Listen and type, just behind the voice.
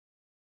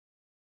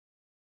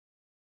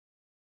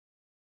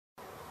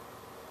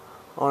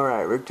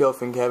Alright, Rick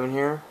Toph and Kevin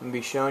here. I'm going to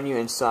be showing you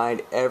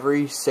inside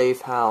every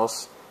safe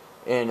house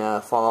in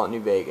Fallout New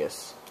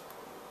Vegas.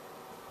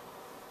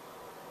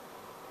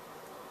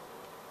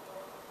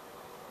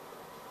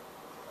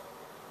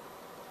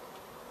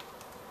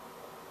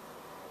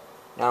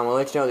 Now I'm going to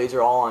let you know these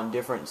are all on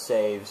different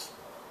saves.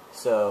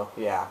 So,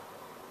 yeah.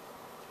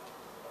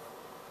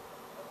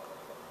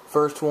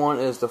 First one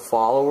is the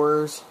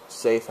Followers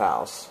Safe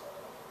House.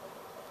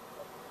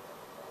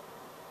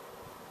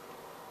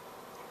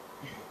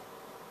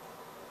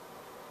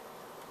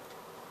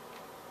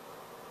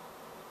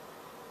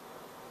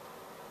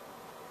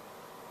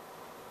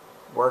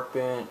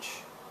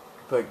 Workbench,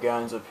 put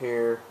guns up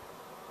here,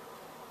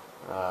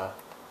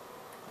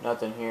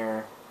 nothing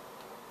here.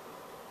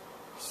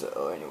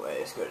 So anyway,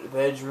 let's go to the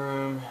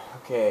bedroom.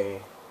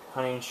 Okay,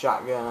 hunting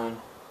shotgun,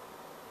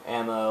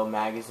 ammo,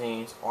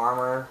 magazines,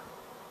 armor,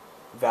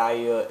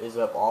 value is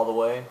up all the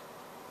way.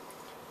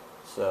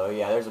 So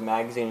yeah, there's a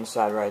magazine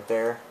inside right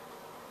there.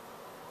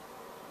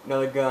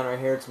 Another gun right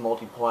here, it's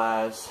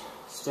multi-plas,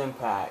 stim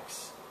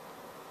packs.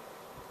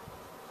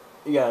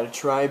 You got a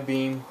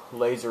tri-beam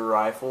laser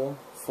rifle,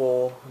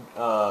 full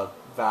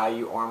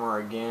value armor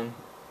again.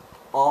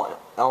 All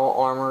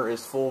armor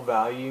is full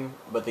value,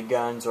 but the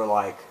guns are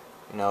like,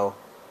 you know,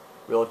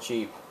 real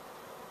cheap.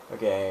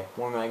 Okay,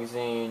 more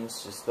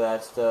magazines, just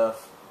that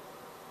stuff.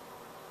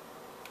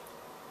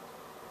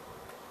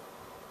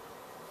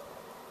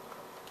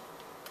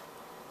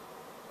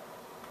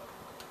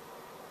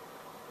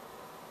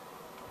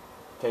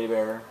 Teddy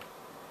bear.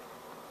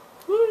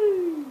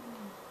 Woo!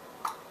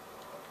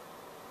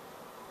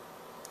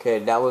 Okay,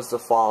 that was the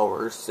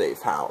Followers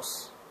Safe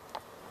House.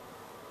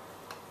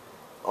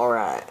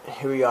 Alright,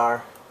 here we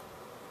are.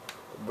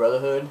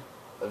 Brotherhood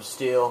of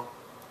Steel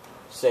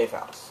Safe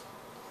House.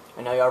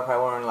 I know y'all are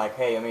probably wondering, like,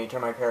 hey, I mean, you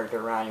turn my character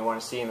around, you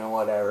want to see him and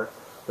whatever.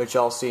 But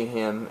y'all see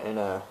him in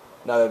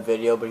another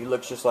video, but he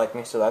looks just like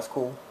me, so that's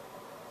cool.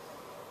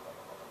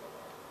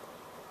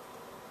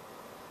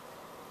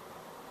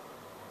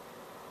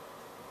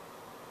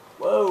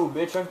 Whoa,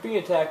 bitch, aren't you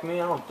attack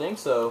me? I don't think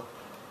so.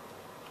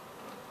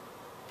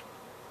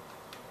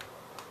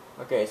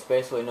 Okay, it's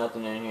basically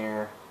nothing in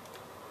here.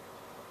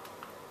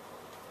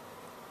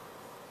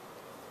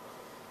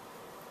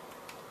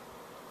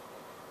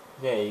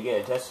 Okay, you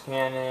get a test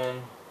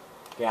cannon,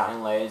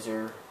 Gatling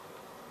laser,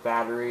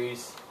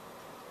 batteries,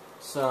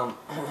 some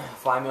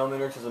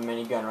 5mm is a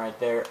minigun right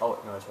there. Oh,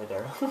 no, it's right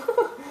there.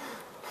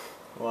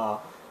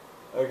 Wow.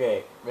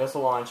 Okay,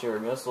 missile launcher,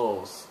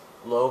 missiles,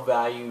 low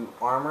value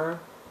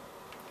armor,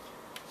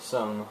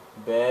 some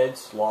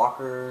beds,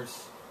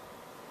 lockers,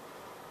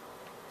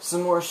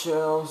 some more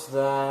shelves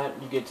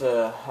that you get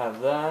to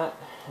have that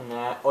and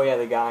that. Oh yeah,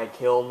 the guy I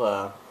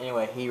killed,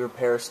 anyway, he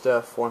repairs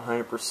stuff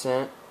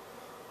 100%.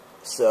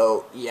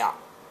 So, yeah.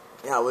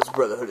 That was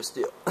Brotherhood of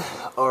Steel.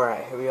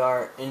 Alright, here we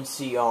are,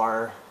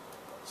 NCR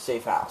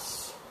Safe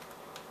House.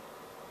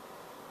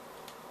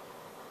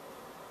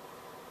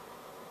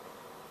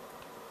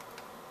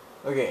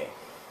 Okay,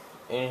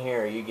 in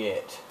here you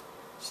get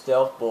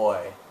Stealth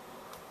Boy,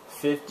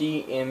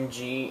 50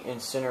 MG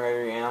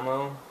incinerator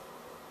ammo,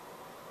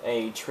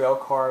 a trail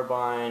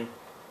carbine,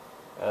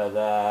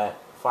 that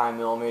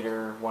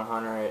 5mm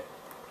 100,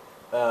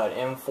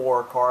 an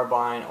M4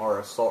 carbine or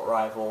assault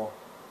rifle,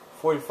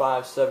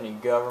 45-70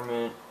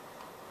 government,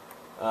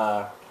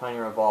 hunting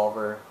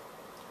revolver,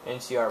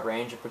 NCR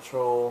Ranger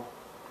Patrol,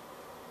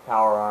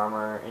 power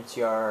armor,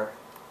 NCR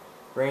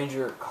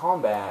Ranger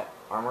combat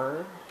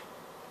armor.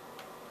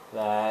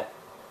 That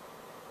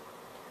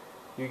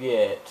you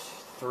get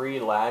 3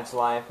 Lads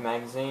Life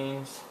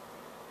magazines,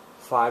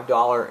 $5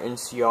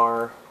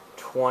 NCR,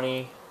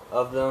 20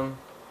 of them.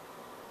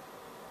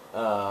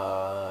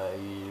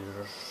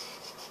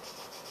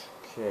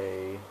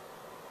 Okay.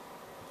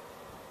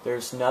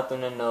 There's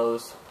nothing in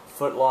those.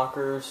 Foot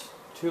lockers,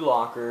 2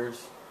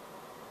 lockers,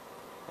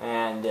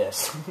 and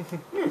this.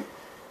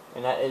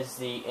 And that is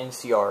the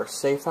NCR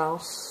Safe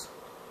House.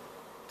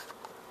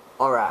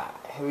 Alright,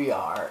 here we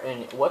are.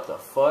 And what the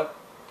fuck?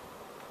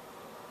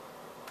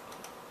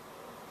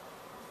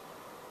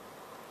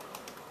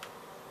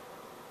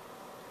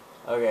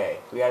 Okay,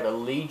 we had a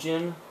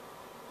Legion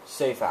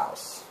Safe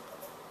House.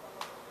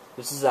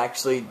 This is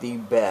actually the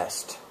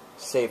best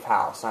safe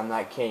house. I'm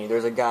not kidding.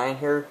 There's a guy in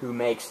here who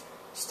makes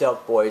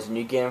Stealth Boys, and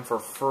you get him for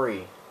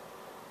free.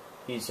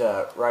 He's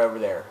right over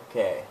there.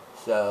 Okay,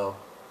 so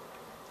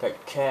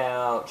got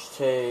couch,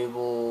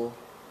 table,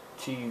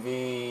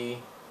 TV.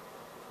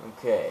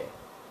 Okay,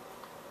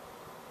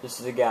 this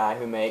is the guy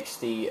who makes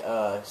the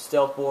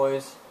Stealth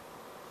Boys.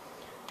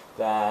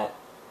 That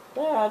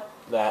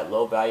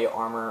low value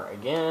armor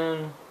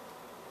again.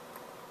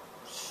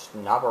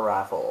 Sniper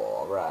rifle.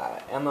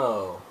 Alright,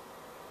 ammo.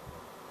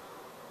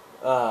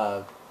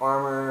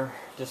 Armor,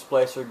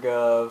 displacer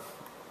gov,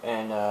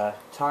 and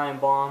time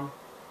bomb.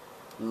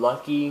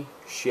 Lucky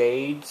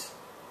shades.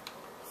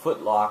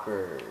 Foot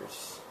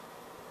lockers.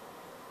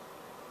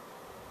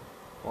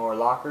 More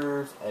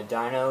lockers, a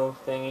dino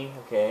thingy,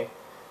 okay.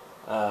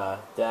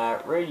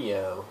 That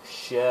radio,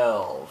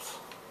 shells.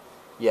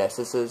 yes,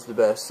 this is the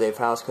best safe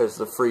house because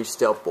the free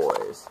stealth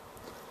boys.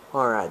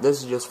 Alright,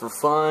 this is just for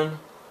fun.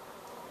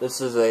 This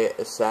is a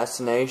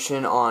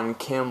assassination on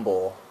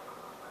Kimball.